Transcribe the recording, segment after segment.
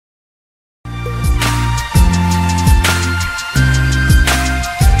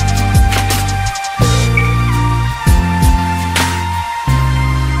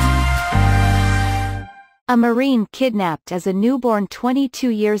A Marine kidnapped as a newborn 22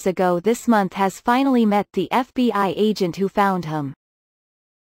 years ago this month has finally met the FBI agent who found him.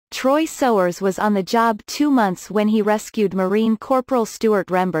 Troy Sowers was on the job 2 months when he rescued Marine Corporal Stewart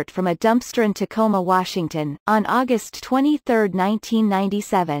Rembert from a dumpster in Tacoma, Washington, on August 23,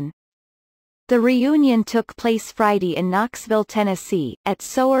 1997. The reunion took place Friday in Knoxville, Tennessee, at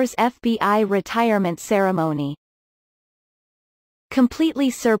Sower's FBI retirement ceremony. Completely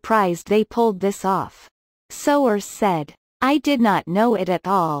surprised they pulled this off. Sowers said, "I did not know it at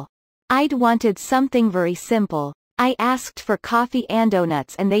all. I'd wanted something very simple. I asked for coffee and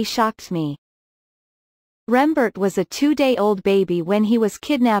donuts and they shocked me." Rembert was a 2-day-old baby when he was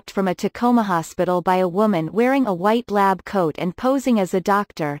kidnapped from a Tacoma hospital by a woman wearing a white lab coat and posing as a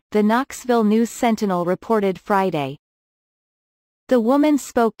doctor, the Knoxville News-Sentinel reported Friday. The woman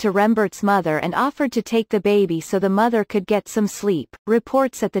spoke to Rembert's mother and offered to take the baby so the mother could get some sleep,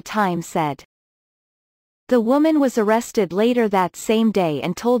 reports at the time said. The woman was arrested later that same day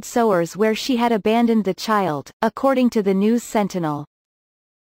and told Sowers where she had abandoned the child, according to the News-Sentinel.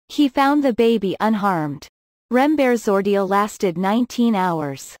 He found the baby unharmed. Rembert's ordeal lasted 19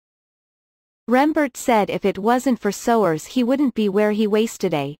 hours. Rembert said if it wasn't for Sowers he wouldn't be where he was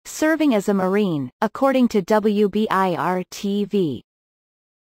today, serving as a Marine, according to WBIR-TV.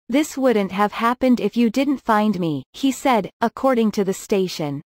 "This wouldn't have happened if you didn't find me," he said, according to the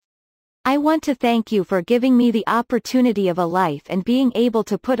station. "I want to thank you for giving me the opportunity of a life and being able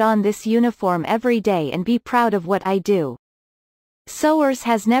to put on this uniform every day and be proud of what I do." Sowers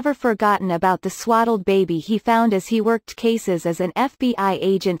has never forgotten about the swaddled baby he found as he worked cases as an FBI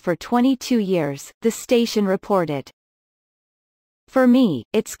agent for 22 years, the station reported. "For me,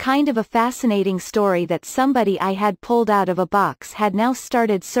 it's kind of a fascinating story that somebody I had pulled out of a box had now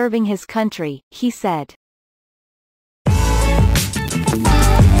started serving his country," he said.